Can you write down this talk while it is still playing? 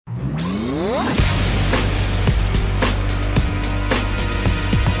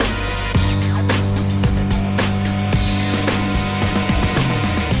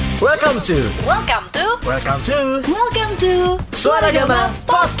Welcome to Suara Gama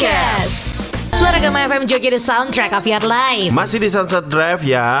Podcast. Suara Gama FM Joki the soundtrack of your life. Masih di Sunset Drive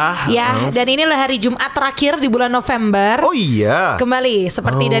ya. Ya, dan inilah hari Jumat terakhir di bulan November. Oh iya. Kembali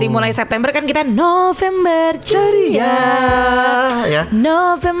seperti dari mulai September kan kita November ceria. Ya.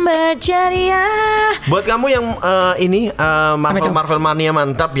 November ceria. Buat kamu yang Marvel Mania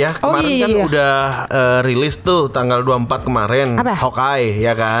mantap ya. Kemarin kan udah rilis tuh tanggal 24 kemarin. Apa? Hawkeye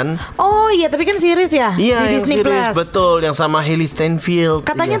ya kan. Oh iya, tapi kan series ya. Iya, di yang Disney series, Plus. betul, yang sama Hailey Steinfeld.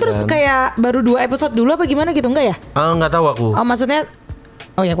 Katanya iya terus kan? kayak baru 2 episode dulu apa gimana gitu, enggak ya? Nggak tahu aku. Oh maksudnya,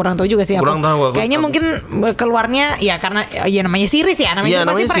 oh ya kurang tahu juga sih aku. Kurang tahu aku. Kayaknya mungkin keluarnya ya karena ya namanya series ya, Iya,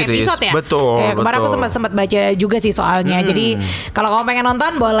 namanya pasti per series. episode ya. Betul. Ya, kemarin aku sempat baca juga sih soalnya. Jadi kalau kamu pengen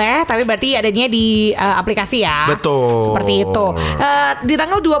nonton boleh, tapi berarti adanya di aplikasi ya. Betul. Seperti itu. Di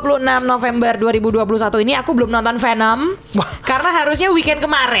tanggal 26 November 2021 ini aku belum nonton Venom. Karena harusnya weekend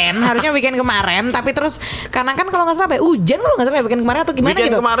kemarin, tapi terus karena kan kalau nggak salah hujan kalau nggak salah weekend kemarin atau gimana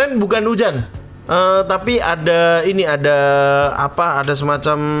Weekend gitu. kemarin bukan hujan. Tapi ada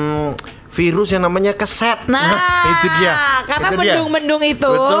semacam virus yang namanya keset. Nah, itu dia. Karena Itu dia. mendung-mendung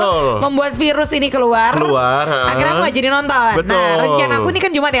itu Betul. membuat virus ini keluar. Akhirnya aku gak jadi nonton. Betul. Nah, rencana aku ini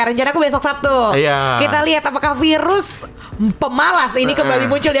kan Jumat ya. Rencana aku besok Sabtu. Iya. Kita lihat apakah virus pemalas ini kembali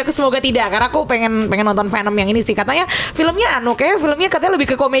muncul di aku. Semoga tidak. Karena aku pengen nonton Venom yang ini sih. Katanya filmnya filmnya katanya lebih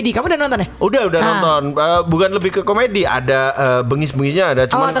ke komedi. Kamu udah nonton ya? Udah nonton. Bukan lebih ke komedi, ada bengis-bengisnya ada,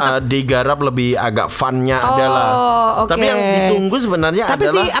 cuman digarap lebih agak funnya adalah. Okay. Tapi yang ditunggu sebenarnya tapi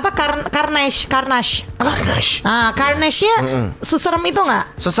adalah si apa Carnage. Carnage-nya seserem itu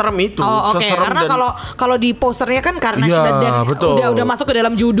nggak? Seserem itu. Oh oke. Karena kalau di posternya kan Carnage ya, dan udah masuk ke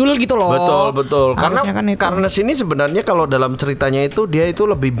dalam judul gitu loh. Betul. Karena kan Carnage ini sebenarnya kalau dalam ceritanya itu dia itu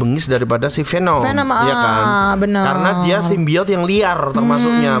lebih bengis daripada si Venom. Ya kan? Benar. Karena dia simbiot yang liar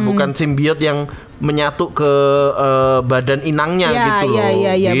termasuknya, bukan simbiot yang menyatu ke badan inangnya gitu loh.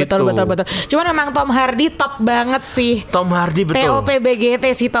 Iya, gitu. betul. Cuman memang Tom Hardy top banget sih. Tom Hardy betul. TOPBGT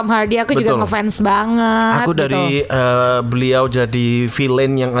si Tom Hardy aku juga ngefans banget. Aku dari beliau jadi villain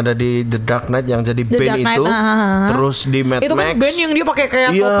yang ada di The Dark Knight yang jadi Ben itu, terus di Mad Max. Itu kan Ben yang dia pakai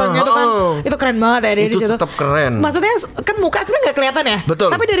kayak topeng gitu kan. Itu keren banget ya dia di situ. Itu tetap keren. Maksudnya kan muka sebenarnya nggak kelihatan ya. Betul.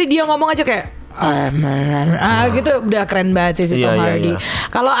 Tapi dari dia ngomong aja kayak gitu udah keren banget sih si Tom Hardy.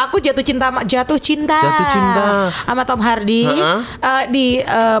 Kalau aku jatuh cinta sama Tom Hardy di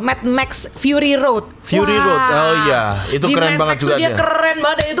Mad Max Fury Road. Oh iya, itu di keren Mad banget Max juga dia keren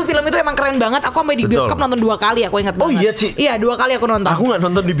banget dan itu film itu emang keren banget. Aku sampai di bioskop nonton 2 kali, aku ingat banget. Oh iya, Ci. Iya, 2 kali aku nonton. Aku nggak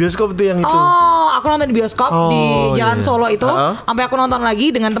nonton di bioskop tuh yang itu. Oh, aku nonton di bioskop di Jalan Solo itu. Sampai aku nonton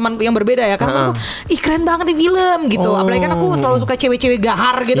lagi dengan temanku yang berbeda ya. Karena aku, ih keren banget nih film gitu. Apalagi kan aku selalu suka cewek-cewek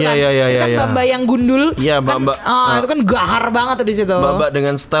gahar gitu kan. Itu kan Bamba yang gundul. Iya, Bamba. Itu kan gahar banget tuh di situ. Bamba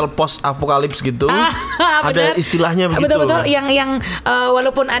dengan style post apokalips gitu. Ada istilahnya begitu. Betul. Yang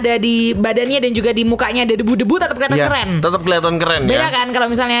walaupun ada di badannya dan juga di mukanya ada debu-debu tetap kelihatan keren. Tetap kelihatan keren. Beda kan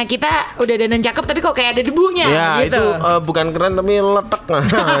kalau misalnya kita udah dandan cakep tapi kok kayak ada debunya gitu. Itu bukan keren tapi letek.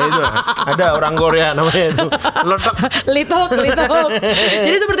 Nah, itu ada orang Korea namanya itu. Letek. Lituk.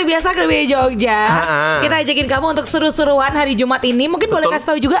 Jadi seperti biasa Krimi Jogja. Kita ajakin kamu untuk seru-seruan hari Jumat ini. Mungkin boleh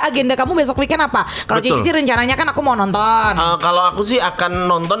kasih tahu juga agenda kamu besok weekend apa? Kalau Cici sih rencananya kan aku mau nonton. Kalau aku sih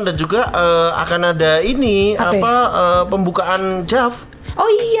akan nonton dan juga akan ada ini pembukaan JAV. Oh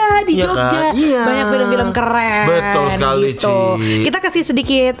iya di Jogja banyak film-film keren. Betul sekali gitu. Ci. Kita kasih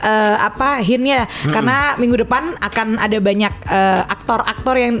sedikit hintnya karena minggu depan akan ada banyak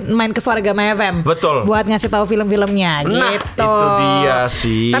aktor-aktor yang main ke Suara Gama FM. Betul. Buat ngasih tahu film-filmnya gitu. Itu dia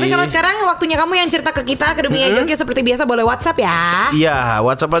sih. Tapi kalau sekarang waktunya kamu yang cerita ke kita ke Dunia Jogja seperti biasa boleh WhatsApp ya. Iya,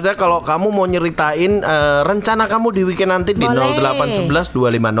 WhatsApp aja kalau kamu mau nyeritain rencana kamu di weekend nanti di 0811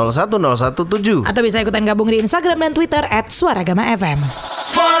 2501 117. Atau bisa ikutan gabung di Instagram dan Twitter @suaragama_fm.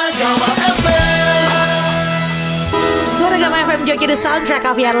 Suara Gama FM. Suara Gama FM Joki the soundtrack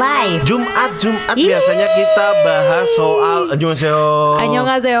of your life. Jumat biasanya kita bahas soal Annyeonghaseyo.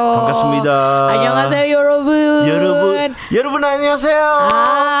 Annyeonghaseyo Annyeonghaseyo.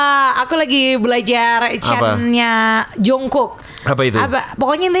 Aku lagi belajar chant-nya Jungkook. Apa itu?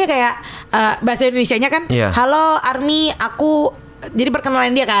 Pokoknya intinya kayak bahasa Indonesianya kan halo ARMY, aku jadi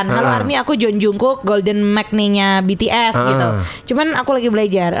perkenalan dia kan. Halo ARMY, aku John Jungkook, Golden Magnet-nya BTS gitu. Cuman aku lagi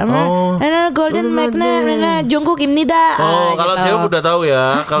belajar. Golden Magnet Jungkook imnida. Kalau gitu. J-Hope udah tahu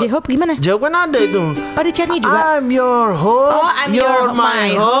ya. J-Hope gimana? J-Hope kan ada itu. Ada chantnya juga. I'm your hope. I'm your my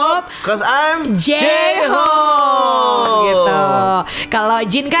hope. Cause I'm J-Hope. Gitu. Kalau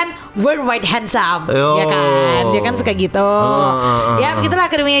Jin kan worldwide handsome, ya kan? Dia kan suka gitu. Ya begitulah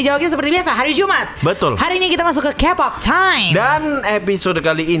Akademinya Jogja seperti biasa hari Jumat. Betul. Hari ini kita masuk ke K-pop time. Dan Dan episode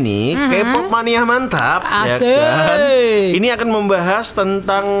kali ini K-pop Mania Mantap. Asik. Ya kan? Ini akan membahas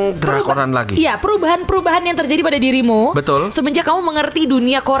tentang drakoran lagi. Iya, perubahan-perubahan yang terjadi pada dirimu. Betul. Semenjak kamu mengerti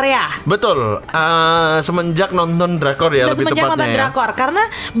dunia Korea. Betul. Semenjak nonton drakor ya, lebih semenjak tepatnya nonton drakor. Karena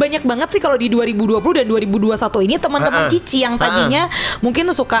banyak banget sih kalau di 2020 dan 2021 ini teman-teman Cici yang tadinya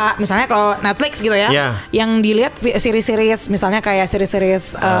mungkin suka misalnya kalau Netflix gitu ya, yang dilihat series-series misalnya kayak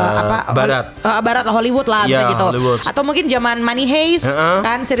series-series Barat Hollywood lah gitu. Hollywood. Atau mungkin zaman Money Heist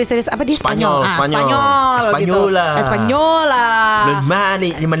kan series-series apa di Spanyol gitu. Espanyola.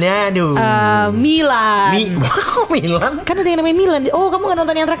 Milan. Milan. Kan ada yang namanya Milan. Oh, kamu gak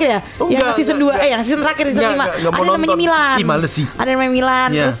nonton yang terakhir ya? Yang season 2 yang season terakhir season 5. Ada yang namanya Milan. Males sih. Ada yang namanya Milan.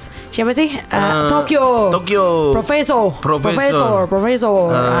 Terus siapa sih? Tokyo. Profesor.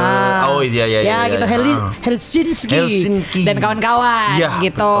 Oh iya. Ya gitu Helsinki dan kawan-kawan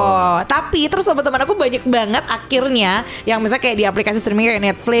gitu. Betul. Tapi terus teman-teman aku banyak banget akhirnya yang misalnya kayak di aplikasi streaming kayak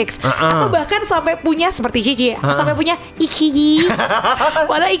Netflix atau bahkan sampai punya seperti Cici sampai punya Ikiyi.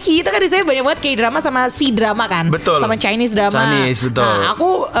 Padahal Ikiyi itu kan disini banyak banget K-drama sama C-drama kan. Betul. Sama Chinese drama. Betul. Nah,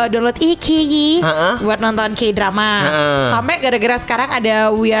 aku download Ikiyi buat nonton K-drama. Sampai gara-gara sekarang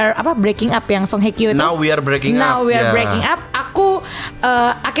ada Breaking Up yang Song Hye Kyo itu. Now we are breaking up. Aku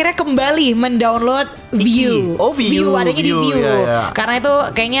akhirnya kembali mendownload View. View adanya di View. Karena itu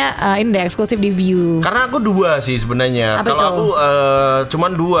kayaknya ini deh eksklusif di View. Karena aku dua sih sebenarnya. Kalau aku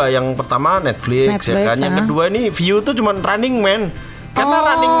cuman dua. Yang pertama Netflix ya kan. Yang kedua ini View tuh cuman Running Man. Karena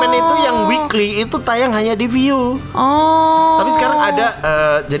Running Man itu yang weekly itu tayang hanya di View. Tapi sekarang ada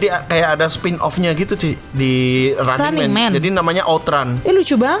jadi kayak ada spin-off-nya gitu sih di Running Man. Jadi namanya Outrun.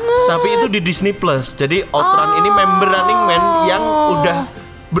 Lucu banget. Tapi itu di Disney Plus. Jadi Outrun ini member Running Man yang udah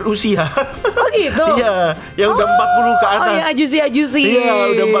berusia. Oh gitu. Iya, yang udah 40 ke atas. Oh, yang ajusi.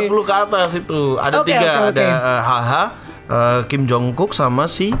 Iya, udah 40 ke atas itu. Ada tiga, ada HH, Kim Jong Kook sama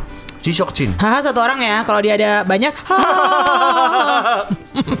si Seokjin. Satu orang ya. Kalau dia ada banyak.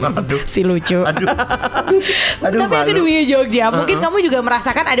 Si lucu. Aduh, tapi Akademi Jogja, mungkin kamu juga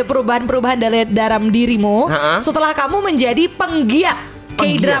merasakan ada perubahan-perubahan dalam dirimu setelah kamu menjadi penggiat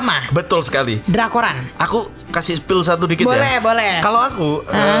K-drama. Betul sekali. Drakoran. Aku kasih spill satu dikit boleh. Kalau aku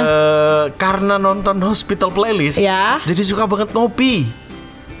karena nonton Hospital Playlist, jadi suka banget ngopi.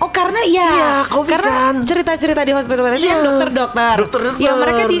 Oh karena kopi karena kan. cerita-cerita di Hospital Playlist yang dokter-dokter. Ya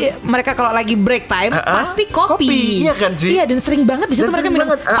mereka kalau lagi break time pasti kopi. Iya kan sih. Iya dan sering banget di situ mereka minum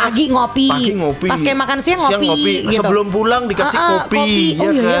pagi ngopi. Pas kayak makan siang ngopi gitu. Sebelum pulang dikasih kopi.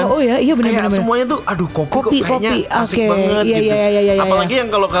 Iya benar. Kayak semuanya tuh kopi kayaknya asik banget gitu. Iya. Apalagi yang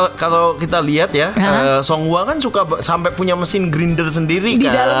kalau kita lihat ya, Songhwa kan suka sampai punya mesin grinder sendiri di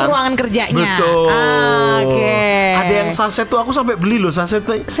kan. Di dalam ruangan kerjanya. Betul. Ada yang saset tuh aku sampai beli loh saset.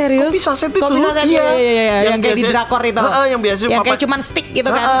 Serius? Kopi saset itu. Iya. Yang kayak di drakor itu. Yang biasa yang kayak cuman stick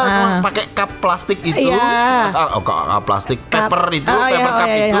gitu kan. Pakai cup plastik itu. Cup plastik paper itu, paper cup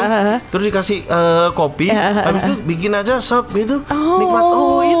itu. Terus dikasih kopi, habis itu bikin aja sop gitu. Nikmat.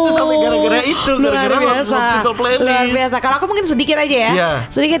 Itu sampai gara-gara itu, gara-gara Hospital Playlist. Luar biasa. Kalau aku mungkin sedikit aja ya.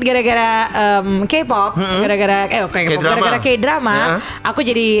 Sedikit gara-gara K-pop, gara-gara K-drama, aku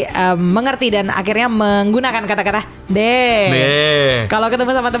jadi mengerti dan akhirnya menggunakan kata-kata de. Kalau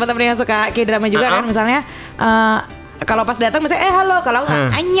ketemu sama teman-teman yang suka K-drama juga kan misalnya kalau pas datang misalnya halo, kalau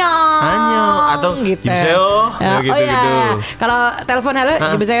annyeong atau gitu. Gimseo gitu. Kalau telepon halo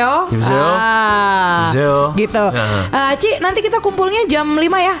Gimseo. Gitu. Ci, nanti kita kumpulnya jam 5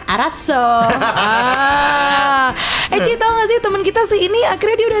 ya. Araso. Ci tau gak sih teman kita si ini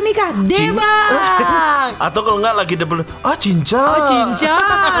akhirnya dia udah nikah. Debak. Atau kalau enggak lagi double cinca.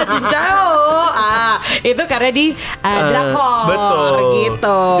 Itu karena di drakor. Betul.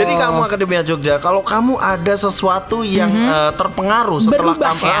 Gitu. Jadi kamu Akademi Jogja, kalau kamu ada sesuatu yang terpengaruh setelah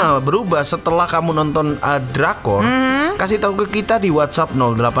berubah setelah kamu nonton drakor, kasih tahu ke kita di WhatsApp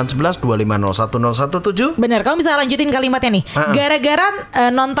 0811 2501017. Bener, kamu bisa lanjutin kalimatnya nih. Gara-gara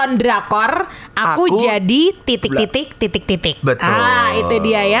nonton drakor, aku jadi titik-titik. Betul. Itu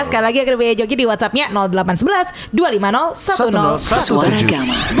dia ya. Sekali lagi Akademi Jogja di WhatsAppnya 0811 2501017.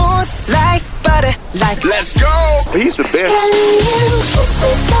 Suaragama. Smooth like butter, like let's go. He's the best.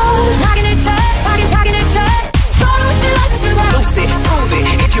 Lucy, prove it.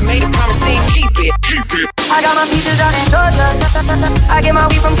 If you made a promise, then keep it. I got my peaches out in Georgia. I get my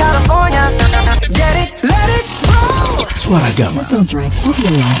weed from California. Get it, let it roll. Suaragama. The soundtrack of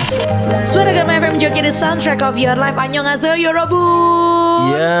your life. Suaragama FM Jogja, the soundtrack of your life. Annyeonghaseyo Yorobu.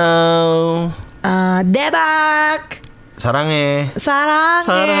 Debak. Sarange.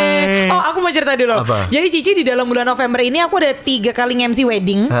 Oh, aku mau cerita dulu. Apa? Jadi Cici di dalam bulan November ini aku ada 3 kali nge-MC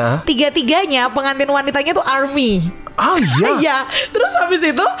wedding. 3-tiganya pengantin wanitanya tuh ARMY. Oh iya. Iya. Terus habis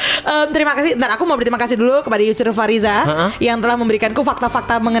itu terima kasih. Ntar aku mau berterima kasih dulu kepada Yusril Fariza yang telah memberikanku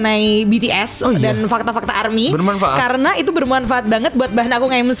fakta-fakta mengenai BTS dan fakta-fakta ARMY. Bermanfaat. Karena itu bermanfaat banget buat bahan aku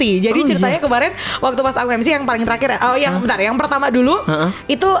nge-MC. Jadi ceritanya kemarin waktu pas aku MC yang paling terakhir yang pertama dulu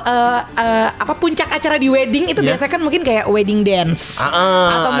itu puncak acara di wedding itu biasanya kan mungkin kayak wedding dance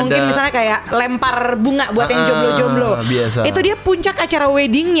atau mungkin misalnya kayak lempar bunga buat yang jomblo-jomblo. Itu dia puncak acara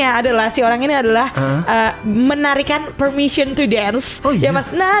weddingnya adalah si orang ini adalah menarikan permission to dance. Ya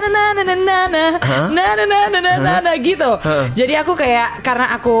pas na gitu. Jadi aku kayak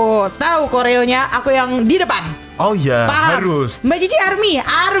karena aku tahu koreonya, aku yang di depan. Oh iya, harus. Mbak Cici ARMY.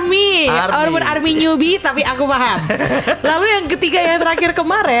 Walaupun ARMY newbie tapi aku paham. Lalu yang ketiga yang terakhir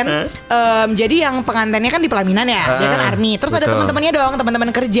kemarin, jadi yang pengantinnya kan di pelaminan ya, dia kan ARMY. Terus ada teman-temannya dong, teman-teman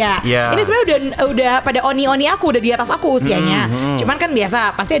kerja. Ini sebenarnya udah pada oni aku, udah di atas aku usianya. Cuman kan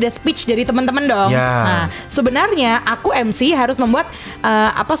biasa pasti ada speech dari teman-teman dong. Nah, sebenarnya aku MC harus membuat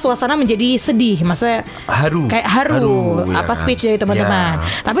suasana menjadi sedih, maksudnya kayak haru speech dari teman-teman.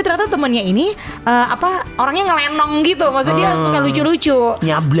 Tapi ternyata temannya ini orangnya ngelenong gitu, maksudnya dia suka lucu-lucu,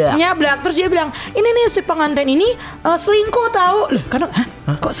 nyablak. Terus dia bilang, ini nih si pengantin ini selingkuh tahu. Loh, karena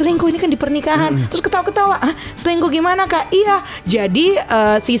kok selingkuh, ini kan di pernikahan. Terus ketawa-ketawa, selingkuh gimana kak? Iya, jadi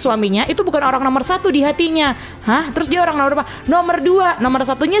si suaminya itu bukan orang nomor 1 di hatinya. Terus dia orang nomor 2, nomor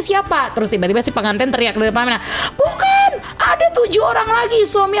 1-nya siapa? Terus tiba-tiba si pengantin teriak dari depan, bukan, ada 7 orang lagi,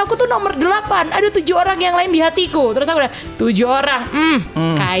 suami aku tuh nomor 8, ada 7 orang yang lain di hatiku. Terus aku udah 7 orang,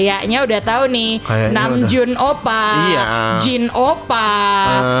 kayaknya udah tahu nih, Namjoon Oppa, Jin Oppa,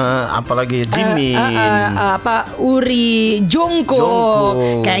 apalagi Jimin, Uri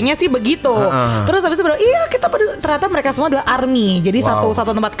Jungkook. Kayaknya sih begitu. Terus habis itu kita ternyata mereka semua adalah ARMY. Jadi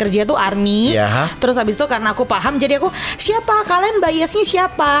satu tempat kerja tuh ARMY. Terus habis itu karena aku paham, jadi aku siapa kalian biasnya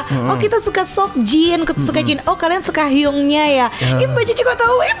siapa? Oh kita suka Seokjin, suka Jin. Oh kalian suka Hyungnya ya. Mbak Cici kok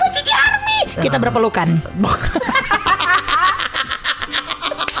tahu? Mbak Cici ARMY. Kita berpelukan.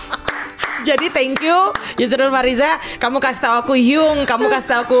 Jadi thank you Yusril Fariza, kamu kasih tahu aku Hyung, kamu kasih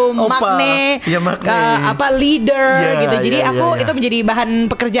tahu aku Maknae, leader gitu. Jadi aku itu menjadi bahan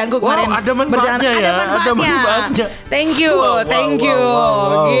pekerjaanku kemarin. Ada manfaatnya ya. Ada manfaatnya. Thank you.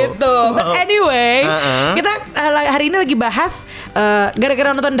 Gitu. But anyway, kita hari ini lagi bahas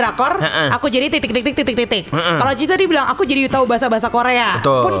gara-gara nonton drakor, aku jadi titik. Kalau Cici tadi bilang aku jadi tahu bahasa Korea.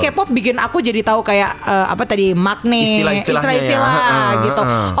 Pun K-pop bikin aku jadi tahu kayak Maknae, istilah-istilah gitu.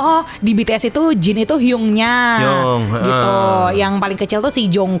 Oh, di BTS itu Jin itu Hyungnya gitu. Yang paling kecil tuh si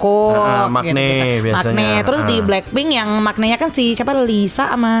Jungkook, Maknae gitu. biasanya. Terus di Blackpink yang Maknae-nya kan si siapa, Lisa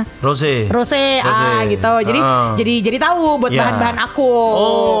sama Rose gitu. Jadi tahu buat bahan-bahan aku.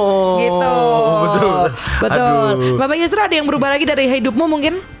 Gitu. Betul. Bapak Yusra, ada yang berubah lagi dari hidupmu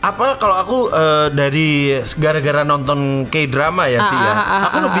mungkin? Kalau aku dari gara-gara nonton K-drama ya, Ci ya.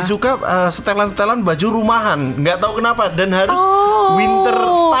 Aku lebih suka setelan-setelan baju rumahan. Nggak tahu kenapa, dan harus winter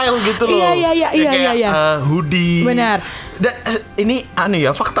style gitu loh. Iya. Hoodie. Benar. Dan ini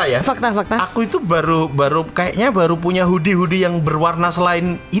fakta ya. Fakta. Aku itu baru punya hoodie yang berwarna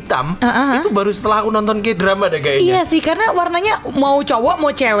selain hitam. Itu baru setelah aku nonton K-drama deh kayaknya. Iya sih, karena warnanya mau cowok mau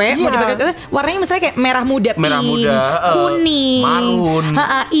cewek, mau dipakai, warnanya misalnya kayak merah muda, kuning, marun.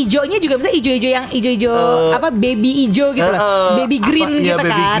 Ijonya juga misalnya ijo yang ijo baby ijo gitu loh. Baby green gitu kan.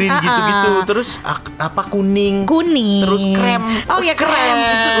 Baby green gitu-gitu. Terus kuning. Terus krem. Oh ya krem.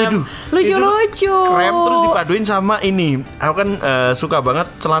 Itu lucu-lucu. Krem terus dipaduin sama ini. Aku kan suka banget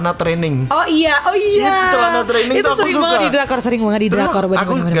celana training. Oh iya. Itu celana training itu aku sering suka. Sering banget di drakor.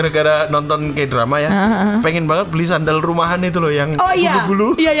 Aku gara-gara nonton K-drama ya, pengen banget beli sandal rumahan itu loh yang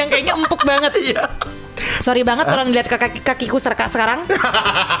bulu-bulu. Iya, yang kayaknya empuk banget. Iya. Sorry banget orang lihat kakiku sekarang.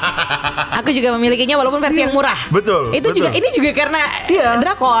 Aku juga memilikinya walaupun versi yang murah. Betul. Ini juga karena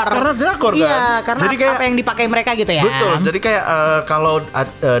drakor. Karena drakor kan. Iya, karena jadi kayak, apa yang dipakai mereka gitu ya. Betul. Jadi kayak kalau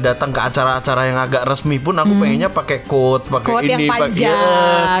datang ke acara-acara yang agak resmi pun aku pengennya pakai coat yang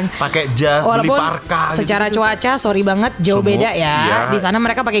panjang, pakai jas, walaupun beli parka. Secara cuaca sorry banget jauh beda ya. Iya. Di sana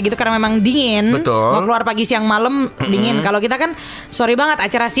mereka pakai gitu karena memang dingin. Betul. Mau keluar pagi siang malam dingin. Kalau kita kan sorry banget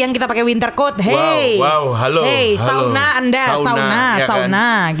acara siang kita pakai winter coat. Wow, halo. Hey, sauna Anda, ya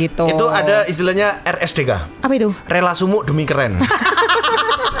sauna kan? gitu. Itu ada istilahnya RSDK. Apa itu? Rela sumuk demi keren.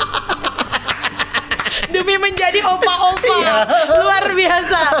 Demi menjadi opa-opa. Luar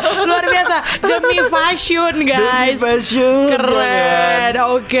biasa biasa demi fashion guys. Demi fashion. Keren.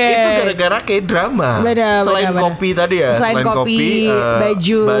 Oke. Itu gara-gara kayak drama. Selain kopi tadi ya. Selain kopi,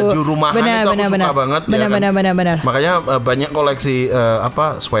 baju rumahan itu aku suka banget. Benar. Makanya banyak koleksi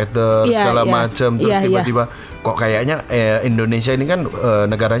sweater segala macam. Terus tiba-tiba kok kayaknya Indonesia ini kan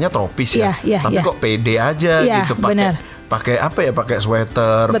negaranya tropis ya. Tapi kok pede aja gitu pakai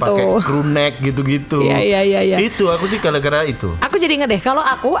sweater, pakai crew neck gitu-gitu. Iya. Itu aku sih gara-gara itu. Aku jadi inget deh kalau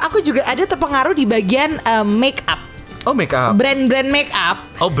aku juga ada terpengaruh di bagian make up. Oh, make up. Brand make up.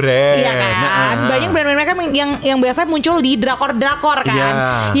 Oh, brand. Iya kan. Banyak brand make up yang biasa muncul di drakor-drakor kan.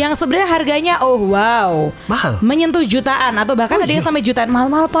 Yang sebenarnya harganya mahal. Menyentuh jutaan atau bahkan ada yang sampai jutaan.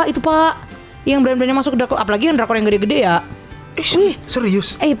 Mahal-mahal Pak, itu Pak. Yang brand-brandnya masuk drakor, apalagi yang drakor yang gede-gede ya. Wih,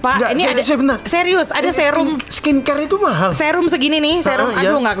 serius? Pak, nggak, ini ada serius, ada serum skincare itu mahal. Serum segini nih, serum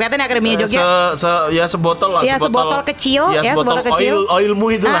nggak kelihatan ya Akademia Jogja. Sebotol lah. Ya sebotol kecil, sebotol kecil.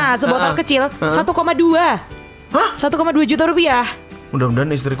 Oilmu itu lah. Sebotol kecil, 1,2. Hah? 1,2 juta rupiah.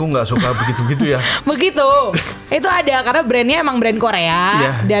 Mudah-mudahan istriku nggak suka begitu-begitu ya. Begitu. Itu ada karena brandnya emang brand Korea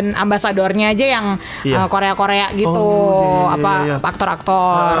dan ambasadornya aja yang Korea-Korea gitu,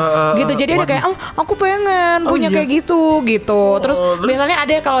 aktor-aktor gitu. Jadi ada kayak, aku pengen punya kayak gitu. Terus biasanya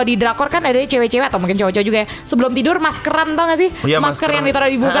ada kalau di drakor kan ada cewek-cewek atau mungkin cowok-cowok juga ya. Sebelum tidur maskeran, tau gak sih? Masker yang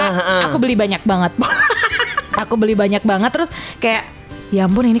ditaruh dibuka. Aku beli banyak banget. Terus kayak ya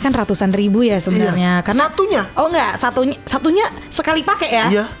ampun, ini kan ratusan ribu ya sebenarnya. Karena satunya? Oh enggak, satunya sekali pakai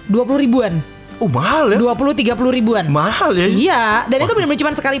ya. 20 ribuan. Oh, mahal ya? 20-30 ribuan. Mahal ya? Iya, dan itu benar-benar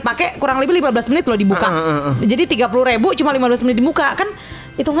cuma sekali pakai, kurang lebih 15 menit loh dibuka. Jadi 30 ribu cuma 15 menit dibuka kan.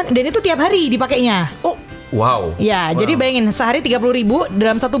 Itu kan, dan itu tiap hari dipakainya. Oh, wow. Ya, jadi bayangin sehari 30 ribu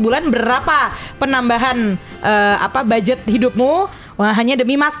dalam 1 bulan berapa penambahan budget hidupmu? Wah, hanya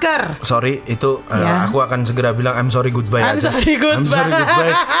demi masker. Sorry, itu aku akan segera bilang I'm sorry goodbye I'm aja. sorry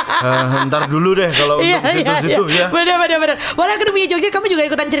goodbye. Ntar dulu deh kalau untuk situ-situ ya. Benar. Boleh Akademia Jogja, kamu juga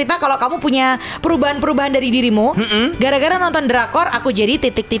ikutan cerita kalau kamu punya perubahan-perubahan dari dirimu. Gara-gara nonton drakor, aku jadi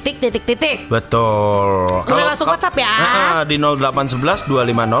titik. Betul. Boleh langsung WhatsApp ya. Di 0811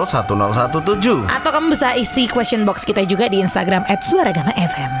 250 1017. Atau kamu bisa isi question box kita juga di Instagram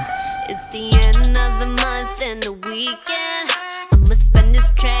 @suaragama_fm. It's the end of the month and the weekend. I'ma spend this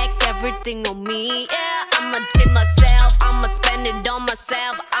track, everything on me, yeah. I'ma tip myself, I'ma spend it on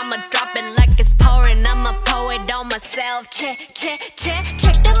myself. I'ma drop it like it's pouring, I'ma pour it on myself. Check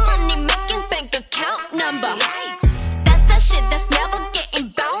the money making bank account number. That's that shit that's never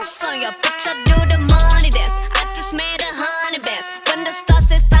getting bounced on your bitch. I do the money dance, I just made 100 bands. When the stars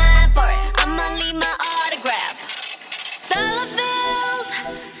say sign for it, I'ma leave my autograph. Dollar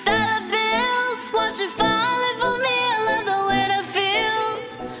bills, watch it falling for me. I love the way that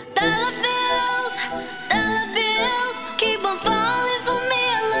feels. Dollar bills, keep on falling for me.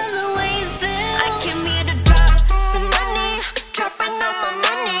 I love the way it feels. I came here to drop some money, dropping all my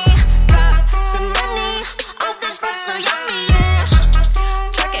money. Drop some money, all this stuff so yummy, yeah.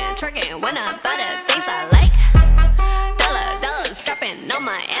 Twerking when I buy the things I like. Dollars dropping on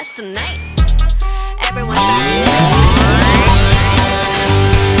my ass tonight. Everyone's like